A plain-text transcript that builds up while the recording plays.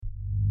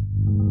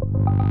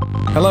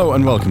Hello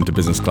and welcome to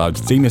Business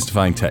Cloud's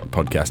Demystifying Tech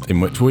podcast, in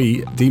which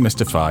we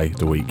demystify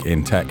the week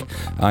in tech.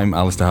 I'm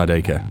Alistair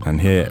Hardacre, and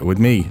here with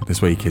me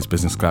this week is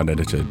Business Cloud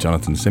editor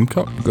Jonathan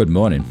Simcock. Good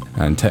morning.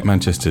 And Tech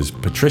Manchester's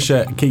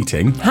Patricia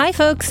Keating. Hi,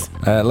 folks.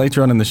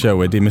 Later on in the show,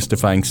 we're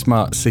demystifying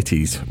smart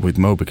cities with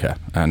Mobica.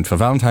 And for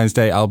Valentine's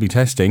Day, I'll be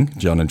testing,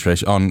 John and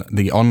Trish, on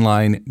the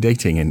online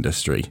dating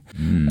industry.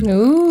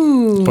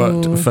 Ooh.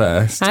 But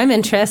first... I'm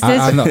interested.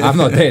 I've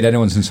not dated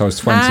anyone since I was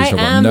 20, so I've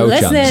got no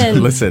chance.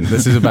 Listen,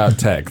 this is about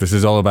tech. This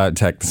is all about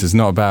tech. This is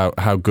not about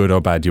how good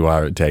or bad you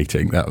are at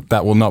dating.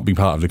 That will not be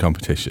part of the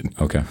competition.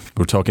 Okay.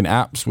 We're talking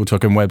apps, we're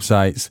talking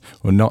websites,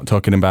 we're not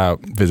talking about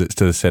visits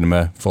to the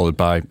cinema, followed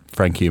by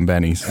Frankie and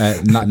Benny's.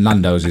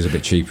 Nando's is a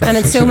bit cheaper. And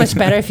it's so much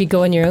better if you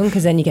go on your own,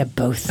 because then you get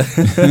both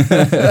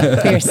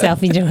for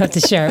yourself. You don't have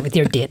to share it with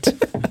your date.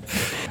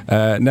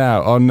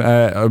 Now, on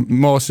a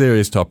more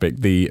serious topic,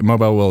 the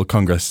Mobile World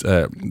Congress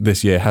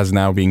this year has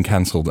now been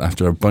cancelled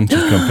after a bunch of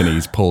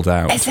companies pulled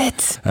out. Is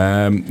it?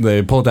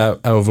 They pulled out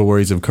over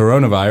worries of coronavirus.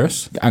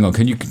 Hang on,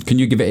 can you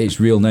give it its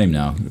real name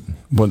now?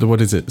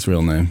 What is its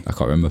real name? I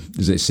can't remember.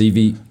 Is it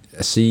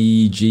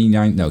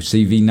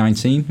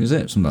CV19? Is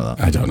it something like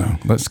that? I don't know.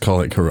 Let's call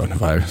it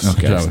coronavirus.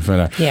 Okay.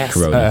 Yes.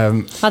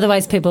 Corona.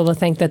 Otherwise, people will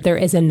think that there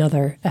is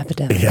another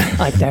epidemic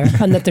out there,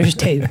 and that there's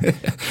two.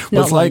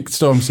 Well, it's like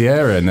Storm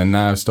Sierra and then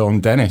now Storm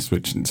Dennis,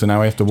 so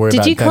now we have to worry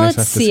about Dennis. Did you call it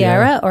after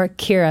Sierra or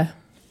Kira?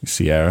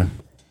 Sierra.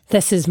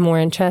 This is more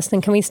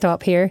interesting. Can we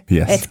stop here?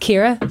 Yes. It's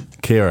Kira.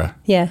 Kira.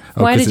 Yeah.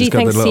 Oh, Why 'cause did you it's got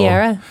think the little-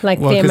 Sierra? Like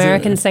Well, the 'cause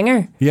American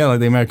singer? Yeah,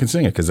 like the American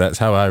singer, because that's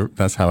how I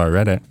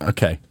read it.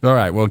 Okay. All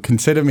right. Well,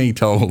 consider me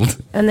told.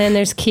 And then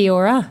there's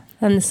Kiora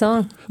and the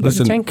song.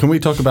 Listen, can we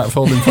talk about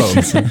folding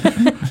phones? Sounds like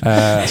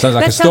a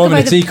Let's storm talk in a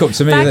about teacup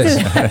to me, this.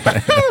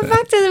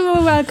 Back to the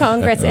Mobile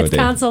Congress. It's dear.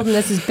 cancelled, and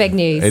this is big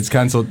news. It's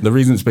cancelled. The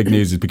reason it's big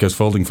news is because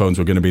folding phones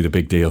were going to be the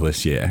big deal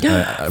this year.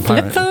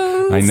 Flip phones.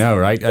 I know,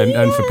 right?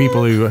 And for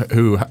people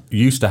who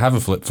used to have a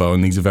flip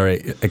phone, these are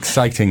very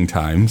exciting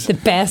times. The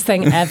best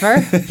thing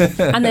ever.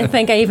 And I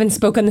think I even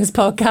spoke on this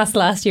podcast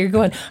last year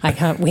going, I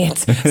can't wait.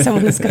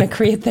 Someone is going to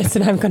create this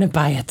and I'm going to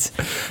buy it.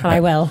 And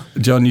I will.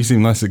 John, you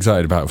seem less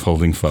excited about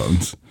folding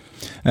phones.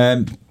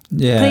 Yeah.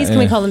 Please, can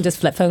we call them just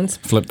flip phones?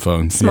 Flip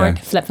phones. Smart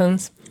yeah. flip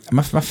phones.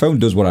 My phone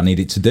does what I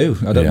need it to do.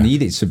 I don't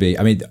need it to be.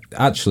 I mean,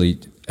 actually,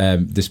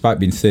 despite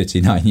being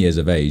 39 years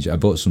of age, I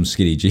bought some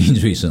skinny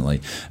jeans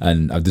recently,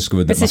 and I've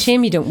discovered that It's a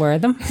shame you don't wear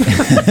them.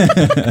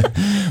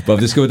 but I've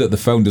discovered that the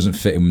phone doesn't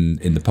fit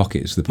in the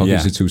pockets. The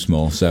pockets are too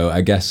small. So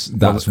I guess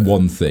that's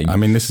one thing. I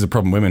mean, this is a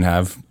problem women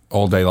have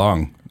all day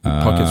long.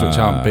 Pockets which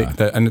aren't big,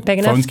 and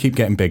Big phones enough? keep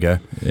getting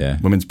bigger. Yeah.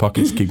 Women's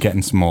pockets keep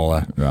getting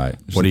smaller. Right.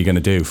 What are you going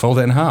to do? Fold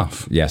it in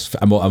half? Yes,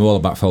 I'm all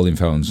about folding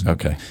phones.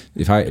 Okay.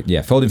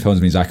 Folding phones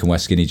means I can wear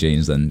skinny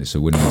jeans, then it's a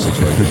win-win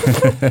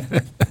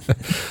situation.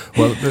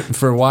 Well,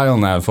 for a while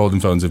now, folding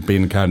phones have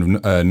been kind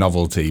of a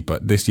novelty,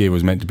 but this year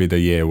was meant to be the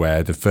year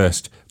where the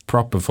first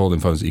proper folding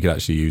phones that you could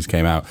actually use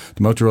came out.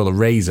 The Motorola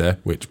Razr,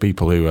 which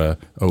people who are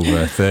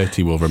over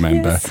 30 will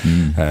remember,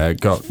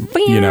 got,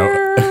 You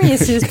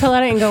used to just pull it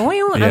out and go,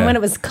 wow. Yeah. And when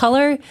it was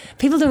colour,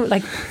 people don't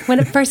like, when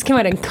it first came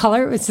out in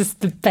colour, it was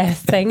just the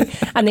best thing.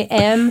 And the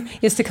M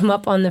used to come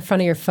up on the front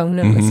of your phone,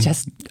 and it was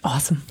just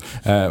awesome.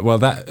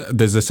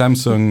 there's a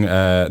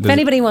Samsung... If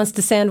anybody wants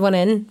to send one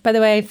in, by the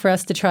way, for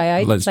us to try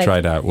out. Let's try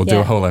it out. We'll do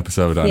a whole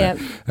episode on it.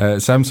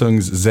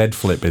 Samsung's Z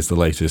Flip is the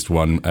latest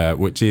one,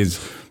 which is...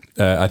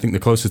 I think the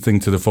closest thing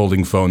to the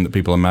folding phone that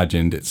people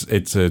imagined. It's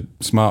a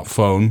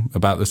smartphone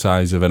about the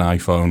size of an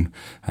iPhone,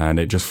 and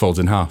it just folds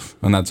in half,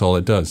 and that's all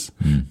it does.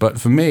 But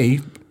for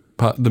me,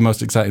 the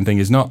most exciting thing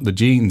is not the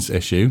jeans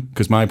issue,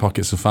 because my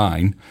pockets are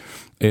fine.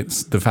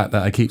 It's the fact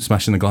that I keep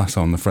smashing the glass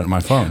on the front of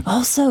my phone.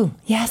 Also,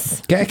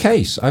 yes. Get a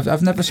case.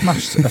 I've never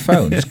smashed a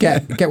phone. Just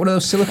get one of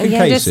those silicone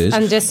cases.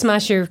 Just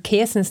smash your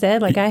case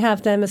instead, like I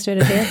have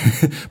demonstrated here.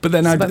 But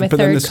then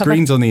the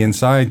screen's on the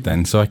inside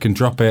then, so I can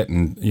drop it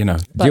and, Do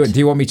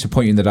you want me to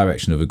point you in the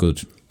direction of a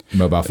good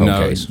mobile phone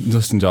case?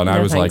 Listen, John, I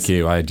was thanks. like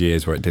you. I had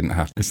years where it didn't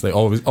happen. It's like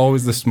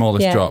always the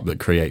smallest drop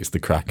that creates the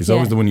crack. It's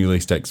always the one you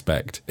least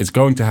expect. It's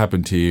going to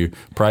happen to you.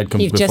 Pride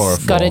comes You've before a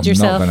just fall. scudded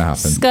yourself. Not going to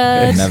happen.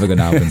 Scud. Never going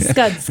to happen.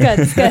 Scud.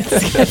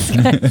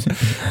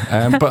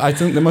 But I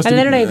think the most... I'm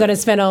literally going to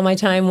spend all my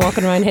time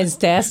walking around his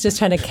desk just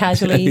trying to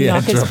casually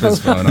knock drop his his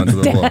phone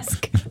onto the wall.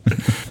 desk.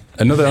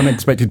 Another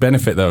unexpected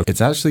benefit, though,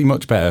 it's actually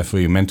much better for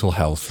your mental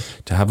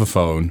health to have a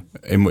phone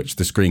in which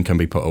the screen can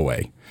be put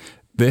away.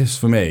 This,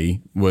 for me,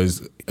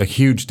 was a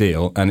huge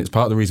deal, and it's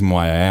part of the reason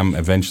why I am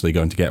eventually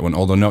going to get one,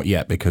 although not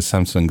yet, because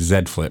Samsung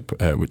Z Flip,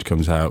 which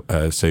comes out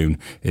soon,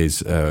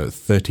 is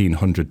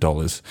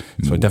 $1,300.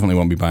 So I definitely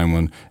won't be buying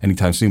one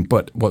anytime soon.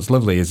 But what's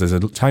lovely is there's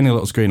a tiny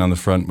little screen on the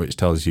front which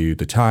tells you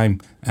the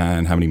time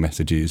and how many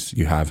messages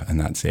you have,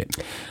 and that's it.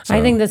 So,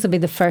 I think this will be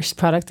the first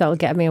product that will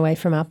get me away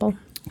from Apple.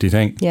 do you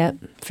think? Yeah,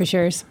 for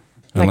sure.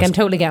 I'm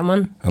totally getting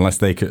one. Unless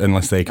they come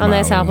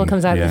Unless out Apple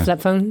comes out with a flip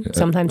phone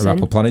sometime soon. Are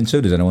Apple planning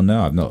to? Does anyone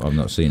know? I've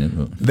not seen it.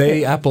 But.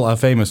 Apple are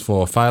famous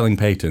for filing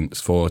patents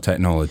for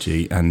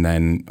technology and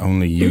then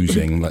only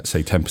using, let's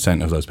say,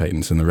 10% of those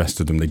patents, and the rest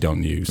of them they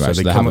don't use. Right,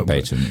 so they have a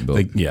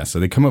patent. So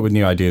they come up with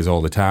new ideas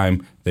all the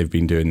time. They've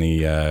been doing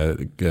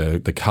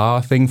the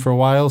car thing for a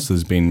while, so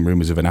there's been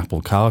rumours of an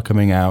Apple car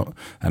coming out,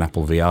 an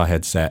Apple VR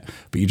headset,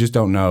 but you just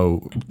don't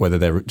know whether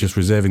they're just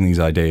reserving these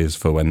ideas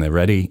for when they're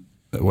ready,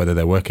 whether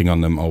they're working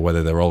on them, or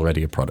whether they're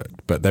already a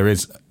product. But there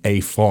is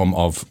a form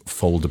of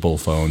foldable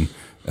phone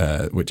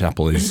which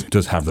Apple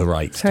does have the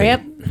right to.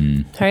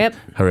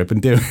 Hurry up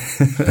and do.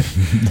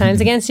 Time's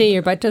against you.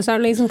 You're about to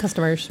start losing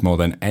customers. More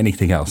than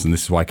anything else, and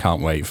this is why I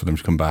can't wait for them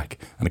to come back,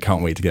 and I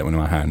can't wait to get one in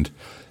my hand.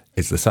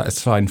 It's the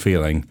satisfying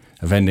feeling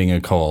of ending a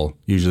call,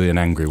 usually an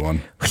angry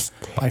one,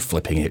 by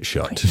flipping it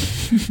shut.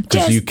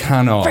 Because you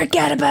cannot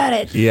forget about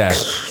it. Yeah.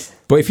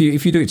 But if you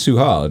do it too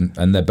hard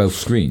and they're both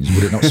screens,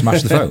 would it not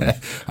smash the phone?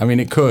 I mean,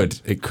 it could.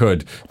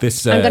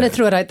 This I'm going to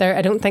throw it out there.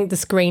 I don't think the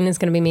screen is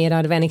going to be made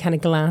out of any kind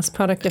of glass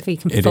product if you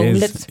can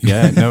fold it.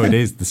 Yeah, no, it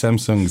is. The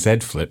Samsung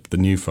Z Flip, the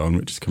new phone,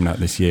 which is coming out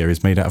this year,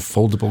 is made out of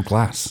foldable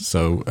glass.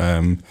 So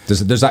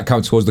does that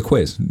count towards the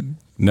quiz?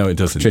 No, it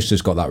doesn't. Trish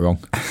just got that wrong.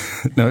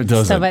 No, it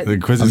doesn't. The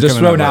quiz I'm is just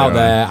throwing out wrong.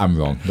 there. I'm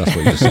wrong. That's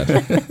what you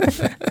just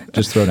said.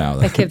 Just thrown out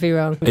there. I could be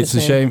wrong. It's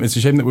a shame. It's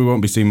a shame that we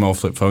won't be seeing more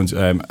flip phones.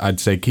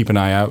 I'd say keep an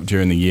eye out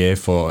during the year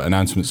for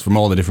announcements from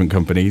all the different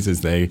companies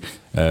as they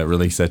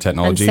release their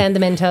technology. And send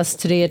them in to us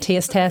to do a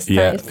taste test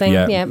thing.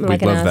 Yeah,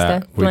 we'd love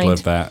that. We'd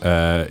love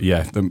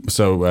that.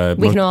 So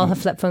we can all have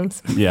flip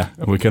phones. Yeah,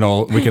 we can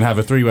have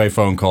a three-way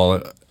phone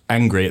call.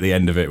 Angry at the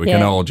end of it, we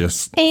can all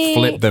just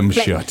flip them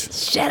shut.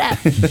 Shut up.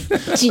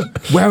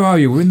 Where are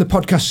you? We're in the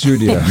podcast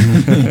studio.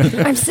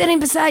 I'm sitting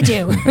beside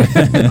you.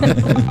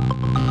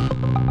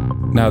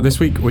 Now, this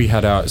week we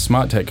had our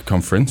Smart Tech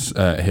conference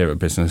here at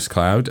Business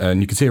Cloud,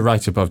 and you can see a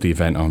write-up of the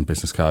event on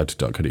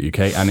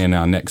businesscloud.co.uk, and in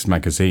our next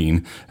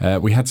magazine.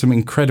 We had some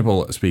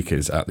incredible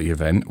speakers at the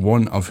event,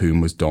 one of whom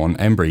was Dawn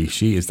Embry.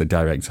 She is the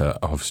Director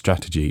of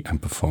Strategy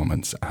and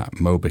Performance at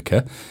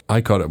Mobica.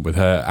 I caught up with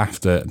her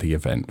after the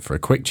event for a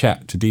quick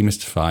chat to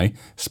demystify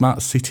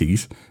smart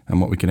cities and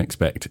what we can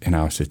expect in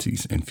our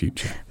cities in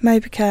future.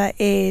 Mobica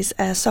is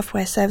a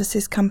software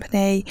services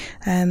company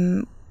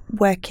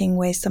working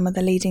with some of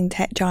the leading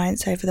tech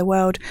giants over the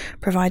world,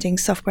 providing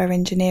software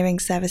engineering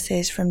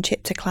services from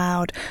chip to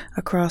cloud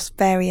across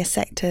various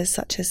sectors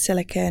such as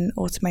silicon,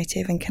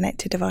 automotive and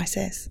connected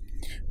devices.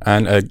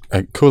 And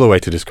a cooler way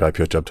to describe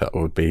your job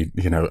title would be,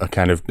 a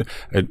kind of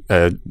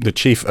the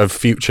chief of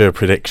future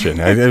prediction.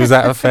 Is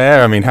that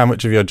fair? I mean, how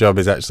much of your job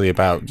is actually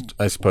about,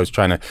 I suppose,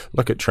 trying to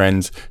look at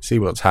trends, see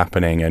what's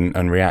happening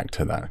and react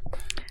to that?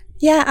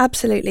 Yeah,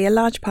 absolutely. A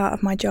large part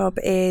of my job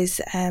is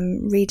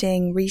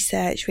reading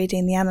research,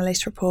 reading the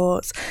analyst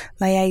reports,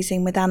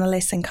 liaising with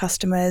analysts and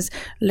customers,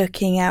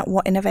 looking at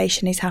what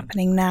innovation is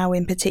happening now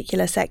in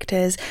particular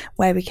sectors,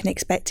 where we can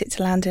expect it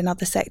to land in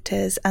other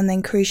sectors, and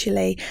then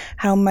crucially,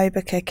 how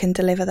Mobica can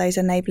deliver those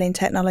enabling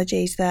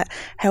technologies that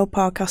help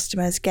our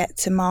customers get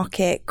to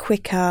market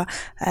quicker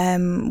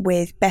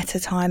with better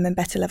time and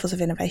better levels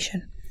of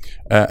innovation.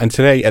 And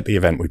today at the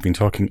event, we've been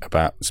talking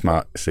about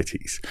smart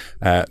cities.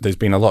 There's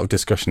been a lot of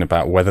discussion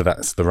about whether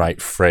that's the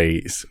right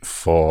phrase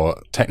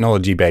for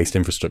technology-based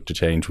infrastructure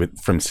change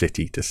from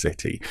city to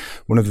city.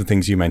 One of the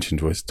things you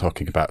mentioned was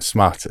talking about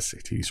smarter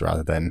cities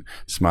rather than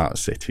smart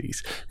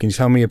cities. Can you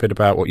tell me a bit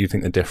about what you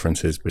think the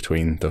difference is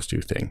between those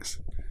two things?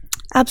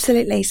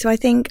 Absolutely. So I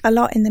think a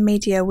lot in the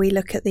media, we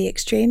look at the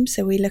extremes.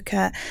 So we look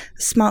at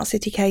smart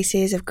city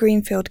cases of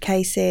greenfield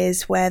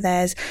cases where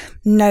there's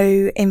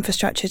no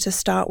infrastructure to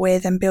start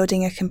with and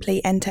building a complete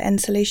end-to-end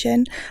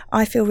solution.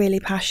 I feel really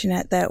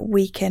passionate that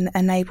we can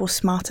enable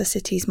smarter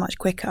cities much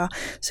quicker.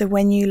 So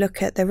when you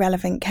look at the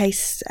relevant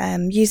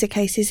user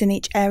cases in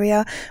each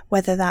area,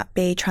 whether that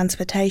be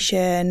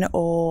transportation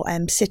or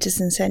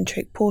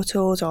citizen-centric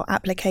portals or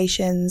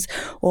applications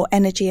or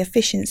energy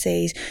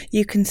efficiencies,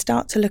 you can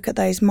start to look at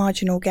those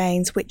marginal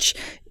gains which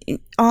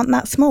aren't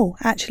that small.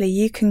 Actually,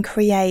 you can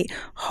create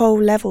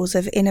whole levels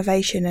of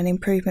innovation and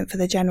improvement for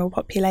the general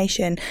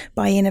population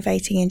by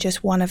innovating in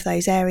just one of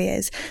those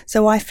areas.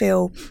 So I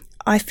feel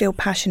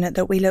passionate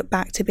that we look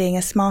back to being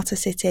a smarter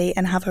city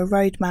and have a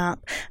roadmap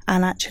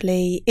and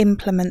actually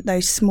implement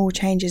those small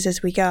changes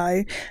as we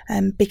go,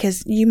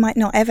 because you might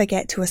not ever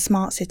get to a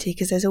smart city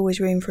because there's always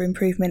room for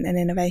improvement and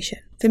innovation.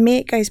 For me,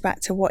 it goes back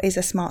to what is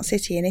a smart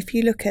city. And if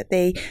you look at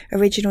the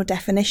original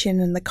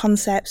definition and the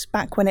concepts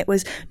back when it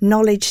was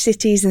knowledge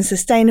cities and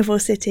sustainable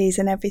cities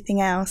and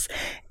everything else,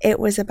 it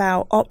was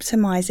about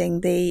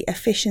optimizing the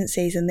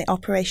efficiencies and the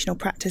operational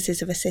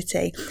practices of a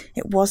city.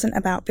 It wasn't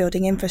about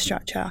building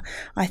infrastructure.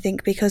 I think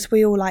think because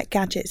we all like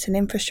gadgets and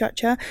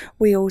infrastructure,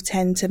 we all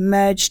tend to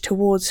merge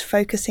towards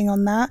focusing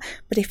on that.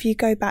 But if you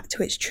go back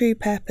to its true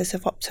purpose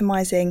of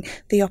optimizing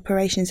the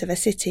operations of a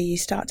city, you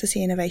start to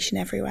see innovation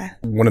everywhere.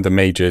 One of the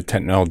major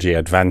technology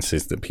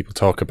advances that people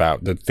talk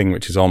about, the thing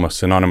which is almost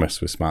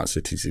synonymous with smart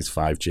cities, is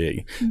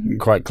 5G.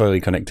 Quite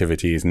clearly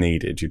connectivity is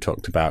needed. You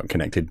talked about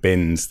connected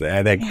bins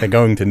there. They're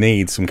going to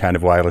need some kind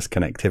of wireless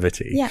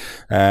connectivity.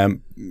 Yeah.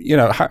 You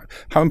know,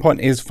 how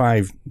important is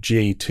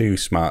 5G to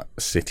smart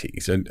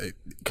cities? And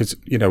because,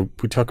 you know,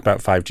 we talk about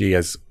 5G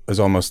as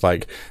almost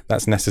like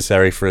that's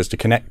necessary for us to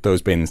connect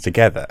those bins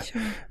together.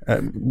 Sure.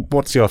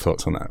 What's your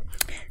thoughts on that?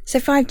 So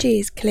 5G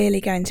is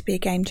clearly going to be a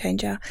game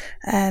changer.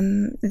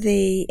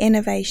 The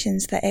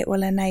innovations that it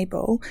will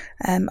enable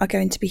are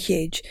going to be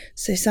huge.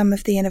 So some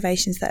of the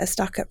innovations that are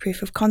stuck at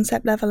proof of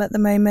concept level at the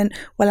moment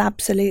will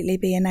absolutely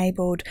be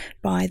enabled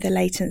by the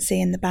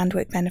latency and the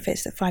bandwidth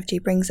benefits that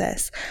 5G brings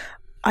us.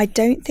 I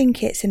don't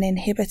think it's an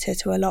inhibitor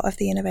to a lot of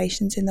the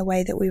innovations in the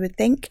way that we would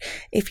think.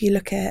 If you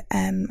look at,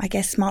 I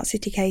guess, smart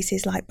city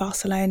cases like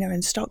Barcelona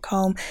and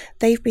Stockholm,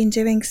 they've been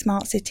doing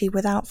smart city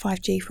without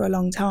 5G for a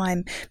long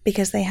time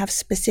because they have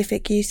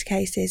specific use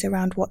cases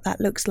around what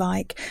that looks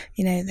like.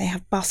 You know, they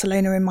have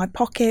Barcelona in My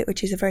Pocket,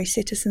 which is a very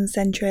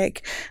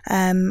citizen-centric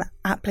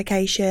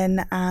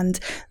application, and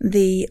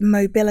the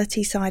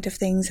mobility side of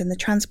things and the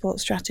transport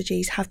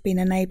strategies have been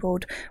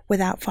enabled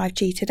without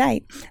 5G to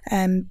date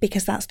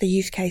because that's the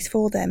use case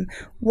for them.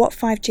 What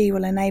 5G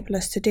will enable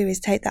us to do is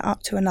take that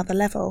up to another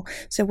level.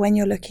 So when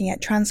you're looking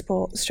at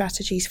transport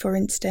strategies, for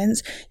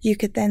instance, you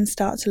could then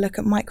start to look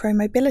at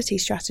micro-mobility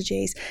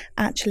strategies,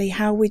 actually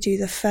how we do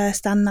the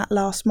first and that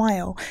last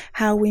mile,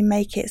 how we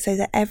make it so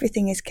that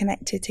everything is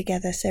connected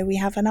together. So we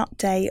have an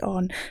update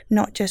on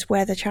not just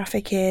where the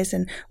traffic is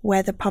and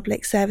where the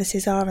public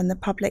services are and the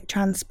public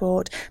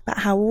transport, but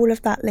how all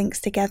of that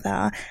links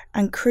together.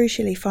 And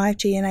crucially,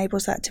 5G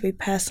enables that to be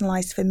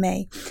personalised for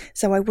me.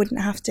 So I wouldn't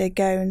have to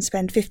go and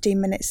spend 15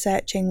 minutes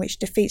searching, which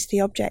defeats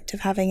the object of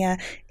having a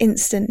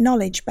instant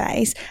knowledge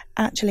base.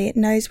 Actually, it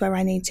knows where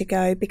I need to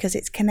go because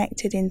it's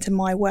connected into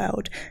my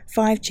world.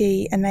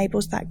 5G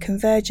enables that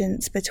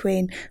convergence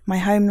between my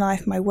home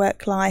life, my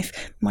work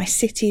life, my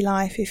city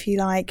life, if you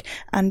like,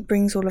 and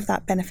brings all of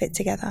that benefit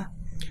together.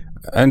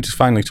 And just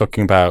finally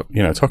talking about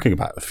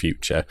the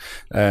future,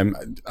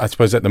 I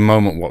suppose at the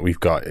moment what we've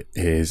got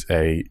is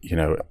a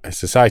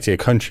society, a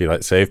country,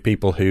 let's say, of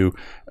people who,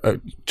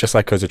 just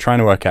like us, are trying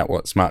to work out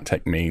what smart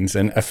tech means,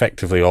 and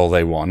effectively all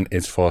they want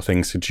is for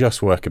things to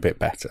just work a bit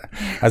better.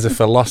 As a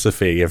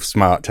philosophy of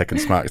smart tech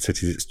and smart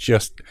cities, it's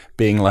just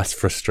being less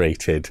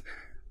frustrated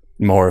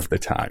more of the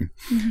time.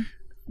 Mm-hmm.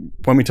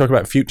 When we talk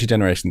about future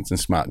generations and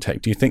smart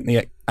tech, do you think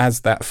as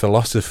that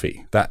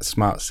philosophy, that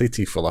smart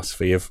city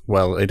philosophy of,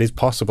 well, it is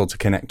possible to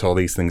connect all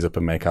these things up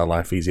and make our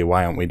life easier,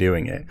 why aren't we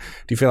doing it?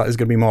 Do you feel like there's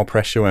going to be more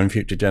pressure when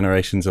future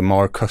generations are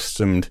more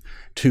accustomed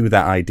to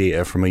that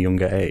idea from a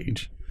younger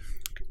age?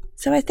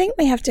 So I think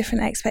we have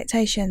different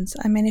expectations.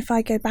 I mean, if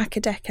I go back a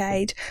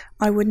decade,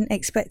 I wouldn't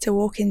expect to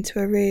walk into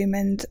a room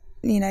and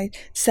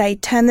say,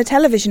 turn the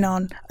television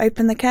on,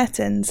 open the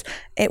curtains.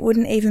 It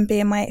wouldn't even be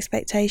in my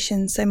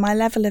expectations. So my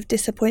level of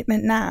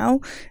disappointment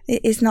now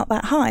is not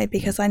that high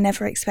because I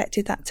never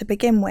expected that to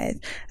begin with.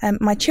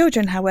 My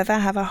children, however,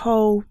 have a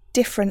whole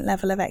different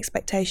level of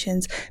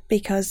expectations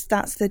because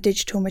that's the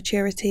digital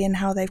maturity and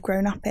how they've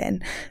grown up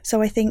in.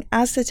 So I think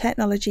as the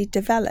technology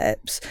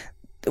develops,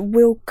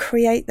 we'll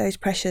create those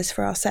pressures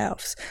for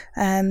ourselves.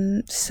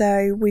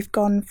 So we've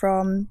gone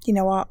from,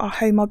 our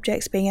home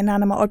objects being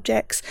inanimate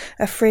objects,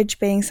 a fridge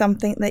being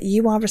something that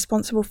you are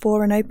responsible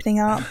for and opening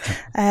up,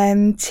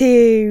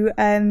 to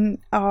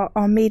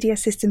our media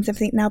systems,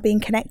 everything now being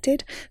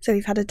connected. So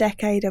we've had a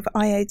decade of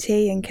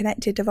IoT and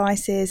connected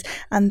devices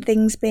and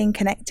things being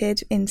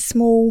connected in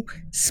small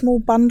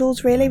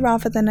bundles, really,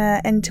 rather than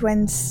an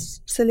end-to-end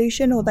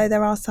solution, although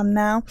there are some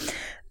now.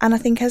 And I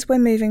think as we're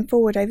moving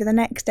forward over the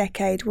next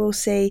decade, we'll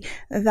see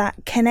that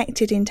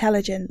connected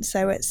intelligence.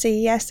 So at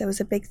CES, there was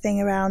a big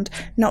thing around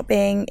not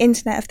being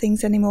Internet of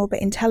Things anymore,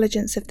 but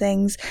intelligence of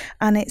things.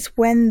 And it's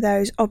when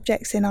those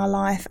objects in our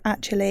life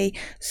actually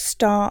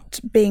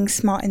start being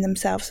smart in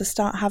themselves, so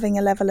start having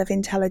a level of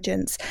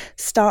intelligence,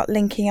 start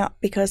linking up,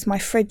 because my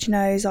fridge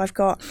knows I've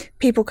got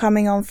people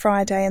coming on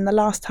Friday, and the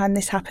last time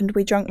this happened,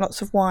 we drank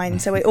lots of wine.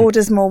 So it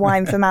orders more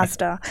wine for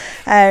Mazda.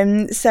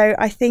 So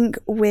I think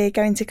we're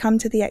going to come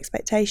to the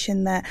expectation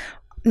that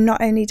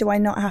not only do I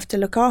not have to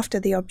look after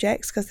the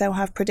objects because they'll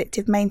have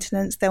predictive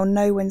maintenance, they'll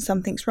know when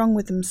something's wrong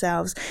with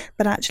themselves,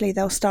 but actually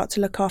they'll start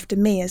to look after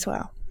me as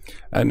well.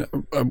 And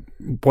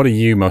what are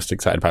you most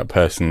excited about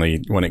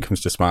personally when it comes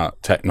to smart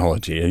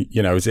technology?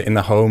 Is it in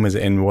the home? Is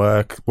it in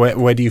work?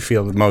 Where do you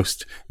feel the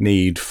most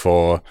need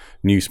for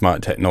new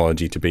smart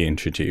technology to be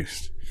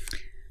introduced?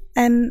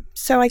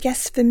 So I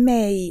guess for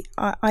me,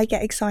 I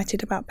get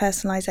excited about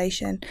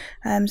personalisation.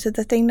 So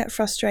the thing that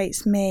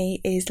frustrates me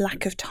is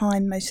lack of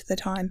time most of the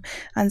time.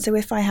 And so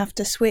if I have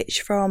to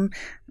switch from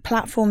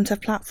platform to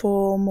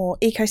platform or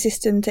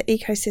ecosystem to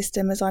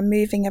ecosystem as I'm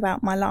moving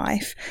about my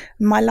life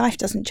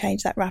doesn't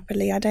change that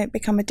rapidly. I don't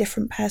become a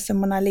different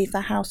person when I leave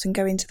the house and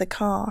go into the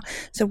car.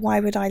 So why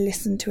would I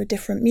listen to a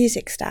different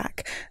music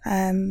stack?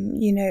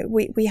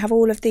 We have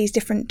all of these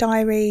different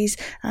diaries,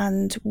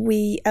 and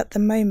we at the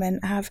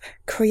moment have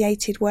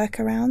created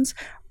workarounds.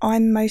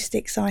 I'm most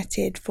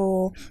excited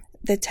for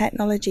the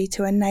technology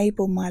to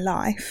enable my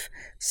life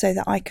so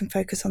that I can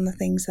focus on the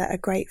things that are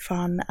great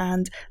fun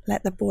and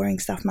let the boring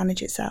stuff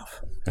manage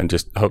itself. And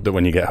just hope that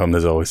when you get home,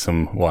 there's always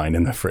some wine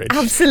in the fridge.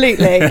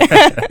 Absolutely.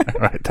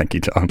 Right, thank you,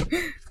 Dawn.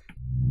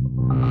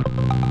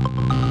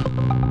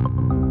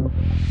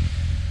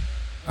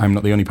 I'm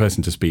not the only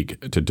person to speak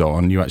to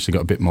Dawn. You actually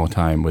got a bit more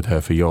time with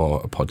her for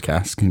your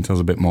podcast. Can you tell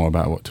us a bit more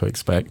about what to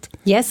expect?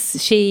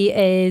 Yes, she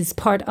is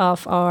part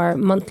of our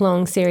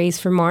month-long series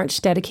for March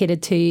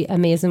dedicated to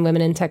amazing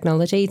women in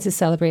technology to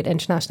celebrate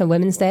International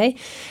Women's Day.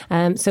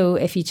 So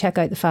if you check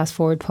out the Fast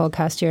Forward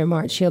podcast during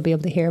March, you'll be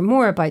able to hear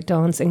more about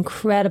Dawn's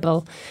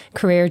incredible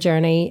career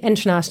journey,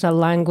 international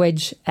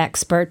language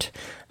expert,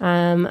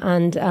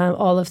 and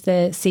all of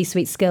the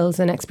C-suite skills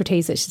and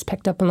expertise that she's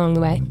picked up along the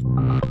way.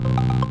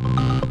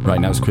 Right,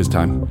 now it's quiz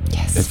time.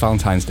 Yes. It's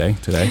Valentine's Day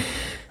today.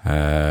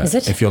 Is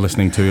it? If you're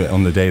listening to it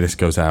on the day this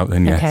goes out,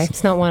 then yes. Okay,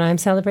 it's not one I'm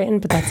celebrating,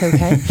 but that's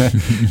okay.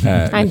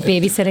 I'm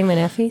babysitting my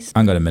nephews.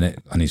 Hang on a minute.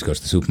 I need to go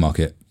to the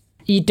supermarket.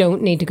 You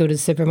don't need to go to the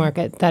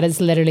supermarket. That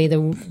is literally the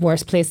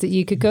worst place that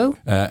you could go.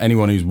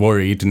 Anyone who's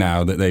worried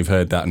now that they've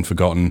heard that and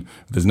forgotten,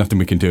 there's nothing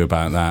we can do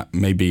about that.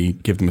 Maybe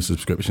give them a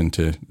subscription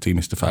to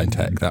Demystify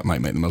Tech. That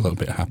might make them a little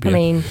bit happier. I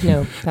mean,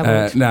 no, that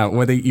won't. Now,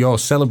 whether you're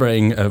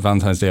celebrating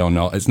Valentine's Day or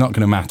not, it's not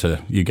going to matter,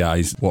 you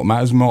guys. What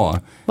matters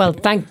more... Well,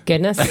 thank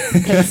goodness,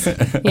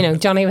 because,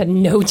 Johnny had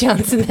no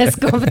chance in this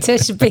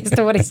competition based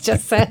on what he's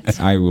just said.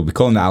 I will be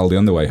calling Aldi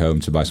on the way home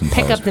to buy some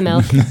Pick clothes. up the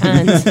milk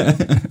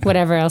and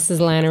whatever else is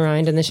lying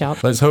around in the shop.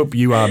 Let's hope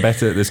you are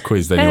better at this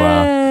quiz than you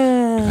are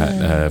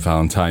at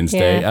Valentine's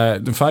Day.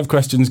 5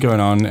 questions going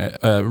on.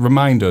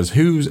 Remind us,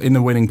 who's in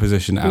the winning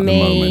position at the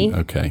moment?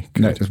 Okay,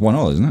 good. No, it's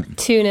 1-1, isn't it?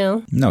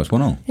 2-0. No, it's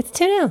 1-1. It's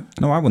 2-0.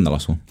 No, I won the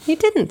last one. You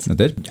didn't. I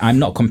did. I'm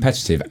not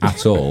competitive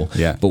at all.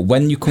 Yeah. But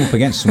when you come up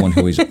against someone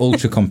who is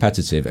ultra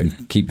competitive and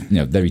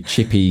very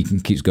chippy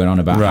and keeps going on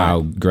about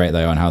how great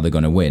they are and how they're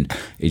going to win,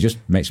 it just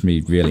makes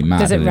me really mad.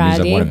 Does it and rile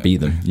means I you? want to beat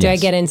them. Do I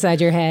get inside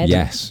your head?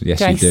 Yes, Do you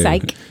I do.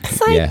 psych?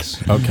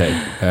 Yes.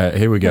 Okay,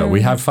 here we go.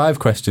 We have 5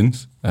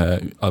 questions.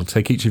 I'll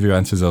take each of your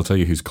answers. I'll tell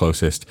you who's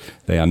closest.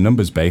 They are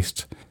numbers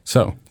based.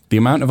 So, the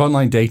amount of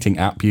online dating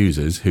app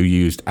users who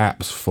used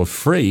apps for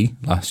free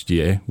last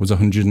year was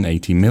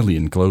 180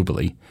 million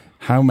globally.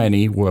 How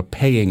many were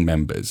paying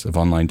members of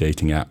online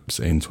dating apps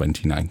in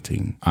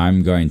 2019?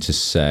 I'm going to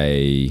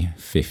say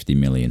 50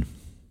 million.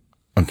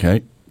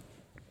 Okay.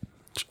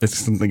 It's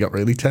something got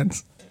really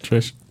tense.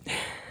 Trish?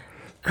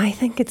 I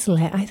think it's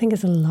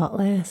a lot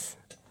less,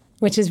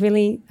 which is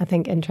really, I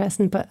think,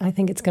 interesting. But I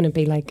think it's going to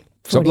be like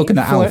Stop looking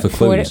at Al for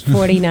clues.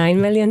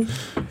 49 million.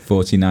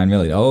 49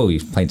 million. Oh,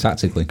 he's playing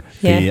tactically.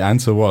 Yeah. The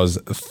answer was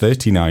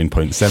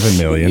 39.7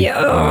 million, which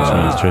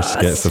means Trish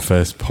gets the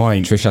first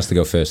point. Trish has to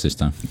go first this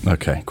time.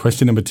 Okay,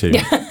 question number 2.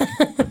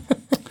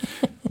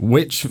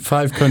 Which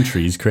 5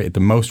 countries created the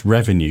most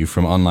revenue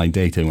from online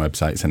dating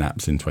websites and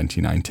apps in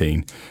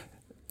 2019?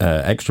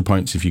 Extra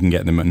points if you can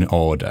get them in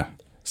order.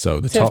 So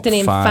the So top have to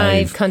name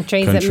 5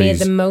 countries that made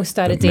the most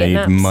out of that dating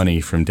made apps. money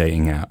from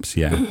dating apps,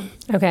 yeah.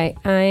 Okay,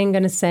 I'm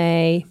going to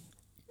say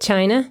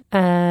China,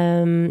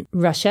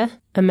 Russia,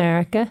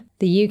 America,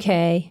 the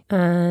UK,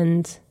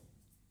 and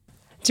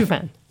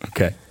Japan.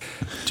 Okay.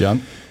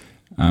 John?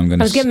 I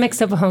was getting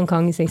mixed up with Hong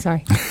Kong, you see,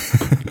 sorry.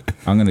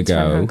 I'm going to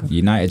go Hong Kong.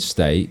 United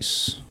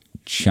States,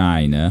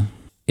 China,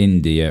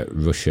 India,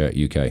 Russia,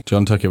 UK.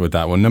 John took it with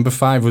that one. Number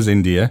 5 was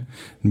India.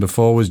 Number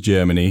 4 was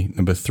Germany.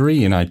 Number 3,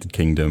 United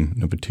Kingdom.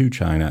 Number 2,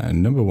 China.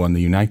 And number 1,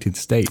 the United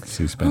States,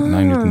 who spent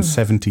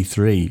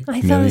 $973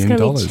 I million. thought it was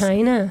going to be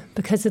China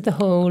because of the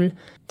whole,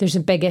 there's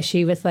a big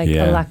issue with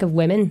a lack of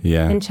women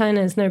in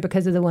China, isn't there,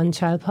 because of the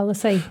one-child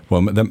policy?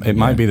 Well, it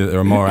might be that there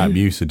are more app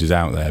usages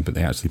out there, but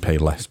they actually pay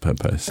less per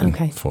person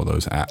for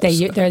those apps.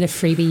 They're the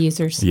freebie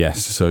users.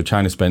 Yes, so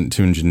China spent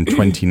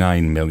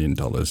 $229 million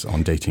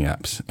on dating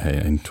apps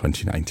in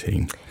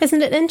 2019.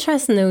 Isn't it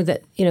interesting, though,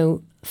 that,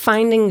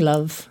 finding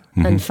love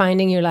and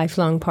finding your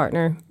lifelong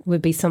partner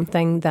would be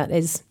something that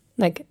is,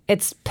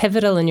 it's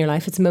pivotal in your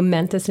life, it's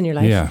momentous in your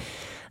life. Yeah.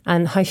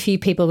 And how few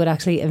people would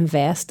actually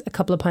invest a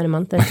couple of pound a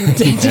month into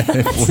it.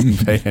 It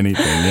wouldn't pay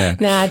anything, yeah.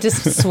 Nah,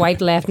 just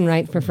swipe left and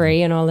right for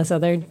free and all this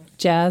other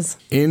jazz.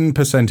 In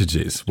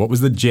percentages, what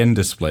was the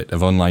gender split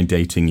of online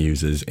dating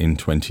users in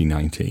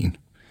 2019?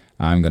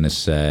 I'm going to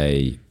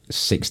say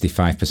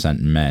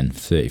 65% men,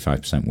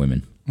 35%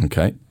 women.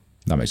 Okay.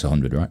 That makes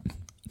 100, right?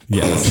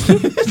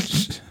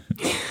 Yes.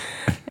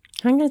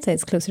 I'm going to say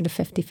it's closer to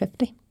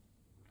 50-50.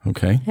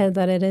 Okay.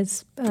 That it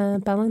is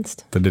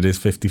balanced. That it is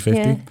 50-50?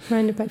 Yeah,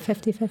 around about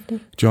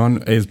 50-50.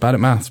 John is bad at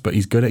maths, but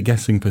he's good at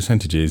guessing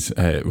percentages.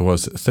 It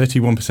was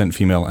 31%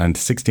 female and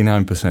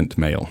 69%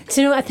 male.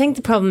 So, I think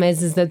the problem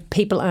is that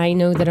people I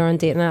know that are on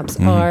dating apps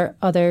are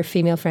other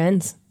female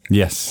friends.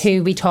 Yes.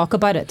 Who we talk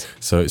about it.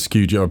 So it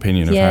skewed your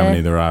opinion of how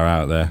many there are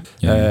out there.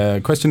 Yeah.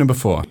 Question number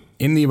 4.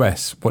 In the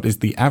US, what is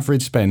the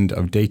average spend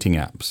of dating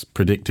apps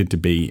predicted to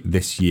be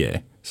this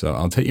year? So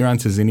I'll take your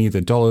answers in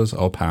either dollars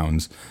or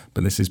pounds,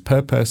 but this is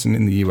per person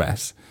in the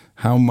US.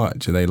 How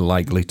much are they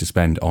likely to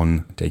spend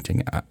on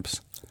dating apps?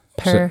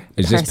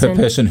 Is this per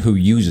person who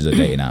uses a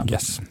dating app?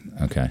 Yes.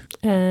 Okay.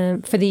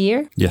 For the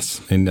year?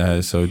 Yes.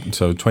 So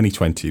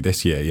 2020,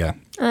 this year, yeah.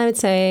 I would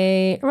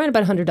say around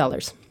about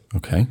 $100.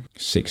 Okay.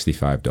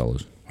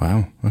 $65.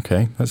 Wow.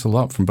 Okay. That's a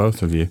lot from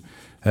both of you.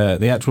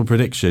 The actual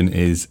prediction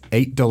is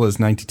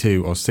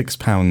 $8.92 or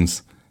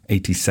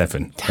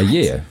 £6.87. A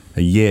year?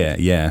 A year,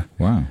 yeah.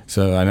 Wow.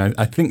 So, and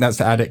I think that's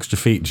to add extra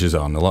features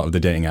on. A lot of the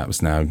dating apps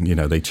now, you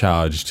know, they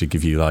charge to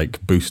give you like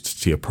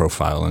boosts to your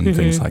profile and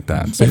things like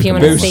that. So If you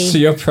want to boosts see to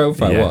your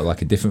profile, Yeah. what,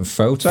 like a different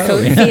photo?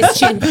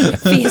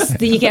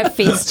 You get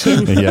face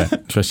tune. yeah,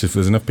 Trish, if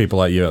there's enough people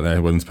like you out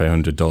there willing to pay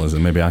 $100,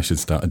 then maybe I should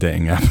start a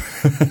dating app.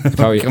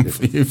 Probably- Come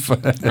for you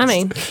first. I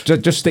mean,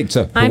 just stick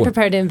to. I'm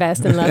prepared to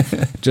invest in love.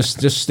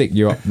 Just stick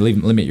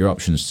limit your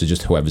options to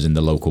just whoever's in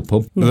the local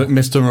pub. Look,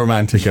 Mr.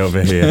 Romantic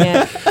over here.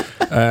 Yeah.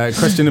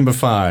 Question number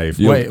 5.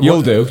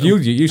 You'll do. You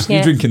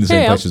drink in the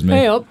same place as me.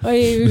 Hey up,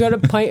 you got a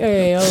pint of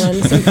ale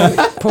and some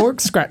pork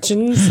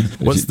scratchings.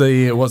 What's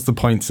the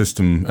point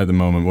system at the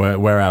moment?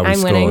 Where are we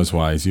I'm winning. scores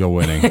wise? You're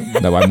winning.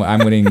 No,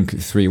 I'm winning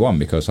 3-1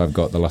 because I've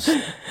got the last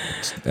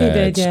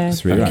did, yeah.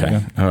 3 right. Okay.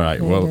 Yeah. All right.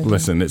 Well,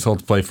 listen, it's all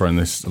to play for in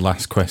this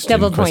last question.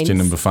 Double Question points.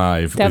 number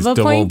 5 is Double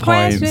double point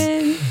points.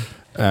 question.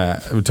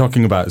 We're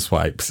talking about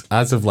swipes.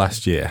 As of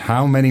last year,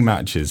 how many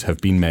matches have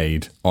been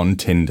made on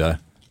Tinder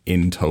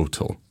in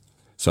total?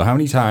 So how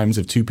many times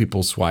have two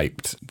people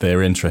swiped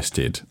they're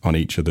interested on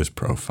each other's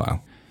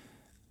profile?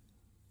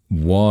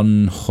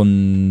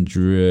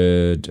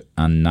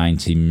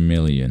 190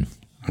 million.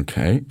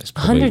 Okay.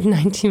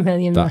 190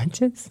 million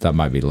matches. That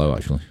might be low,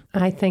 actually.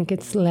 I think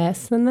it's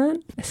less than that.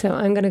 So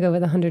I'm going to go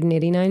with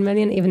 189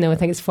 million, even though I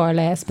think it's far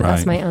less, but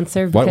that's my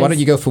answer. Why don't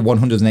you go for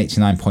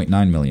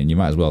 189.9 million? You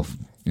might as well,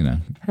 you know.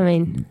 I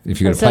mean, if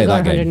you're going to play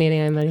that game.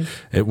 189 million.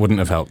 It wouldn't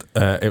have helped.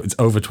 It was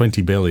over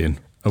 20 billion.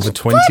 Over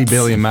 20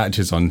 billion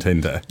matches on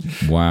Tinder.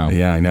 Wow.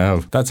 Yeah, I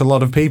know. That's a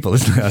lot of people,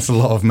 isn't it? That's a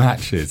lot of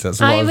matches.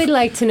 I would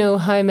like to know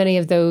how many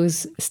of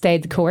those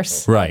stayed the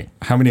course. Right.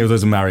 How many of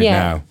those are married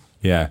now?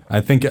 Yeah. I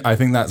think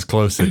that's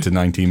closer to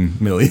 19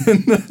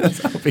 million.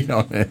 I'll be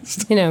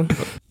honest. You know.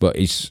 But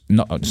it's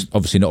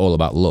obviously not all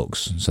about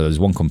looks. So there's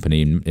one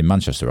company in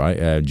Manchester, right?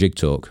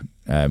 JigTalk,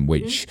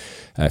 which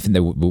I think they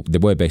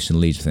were based in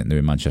Leeds. I think they're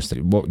in Manchester.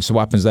 So what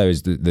happens there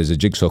is there's a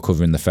jigsaw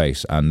covering the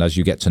face, and as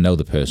you get to know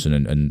the person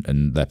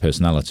and their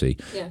personality,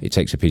 it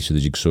takes a piece of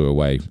the jigsaw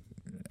away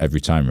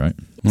every time, right?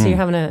 So you're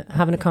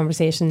having a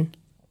conversation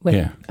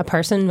with a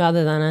person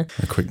rather than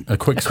a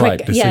quick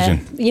swipe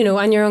decision. Yeah, you know,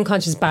 and your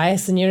unconscious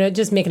bias, and you're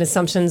just making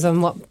assumptions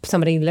on what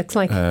somebody looks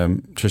like.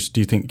 Trish, do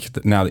you think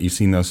that now that you've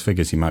seen those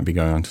figures, you might be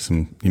going on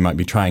to you might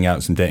be trying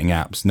out some dating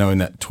apps, knowing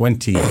that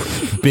 20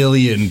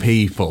 billion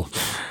people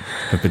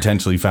have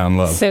potentially found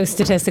love? So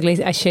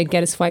statistically, I should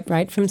get a swipe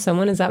right from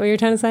someone. Is that what you're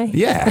trying to say?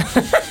 Yeah.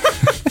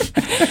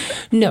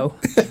 No,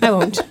 I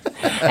won't.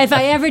 If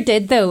I ever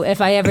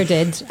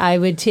did, I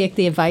would take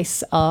the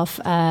advice of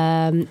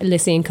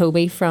Lucy and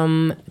Kobe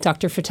from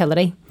Dr.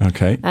 Fertility.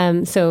 Okay.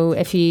 So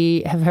if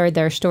you have heard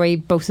their story,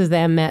 both of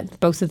them met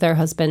both of their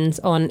husbands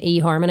on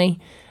eHarmony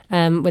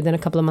within a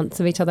couple of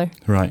months of each other.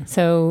 Right.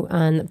 So,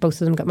 and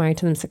both of them got married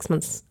to them 6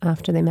 months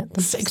after they met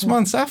them. 6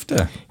 months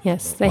after?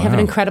 Yes. They have an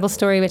incredible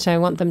story, which I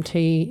want them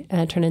to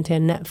turn into a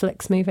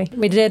Netflix movie.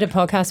 We did a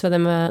podcast with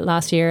them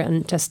last year,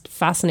 and just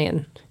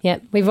fascinating. Yeah,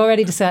 we've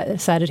already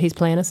decided who's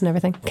playing us and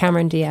everything.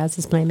 Cameron Diaz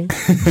is playing me.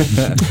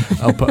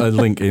 I'll put a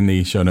link in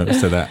the show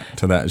notes to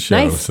that show,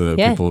 nice. So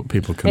that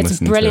people can listen to it.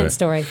 It's a brilliant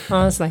story,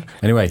 honestly.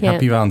 Anyway,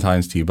 happy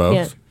Valentine's to you both.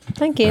 Yeah.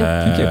 Thank you.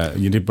 Thank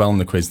you. You did well on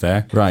the quiz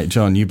there. Right,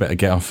 John, you better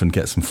get off and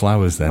get some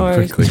flowers then,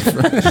 quickly.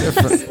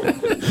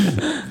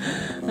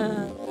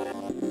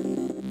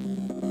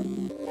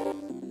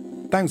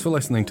 Thanks for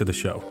listening to the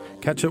show.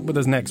 Catch up with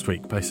us next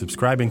week by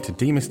subscribing to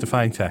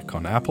Demystifying Tech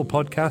on Apple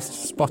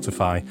Podcasts,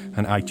 Spotify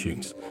and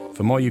iTunes.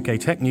 For more UK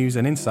tech news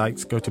and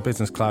insights, go to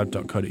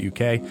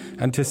businesscloud.co.uk,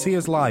 and to see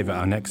us live at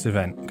our next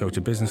event, go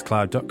to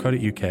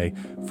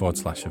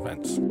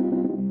businesscloud.co.uk/events.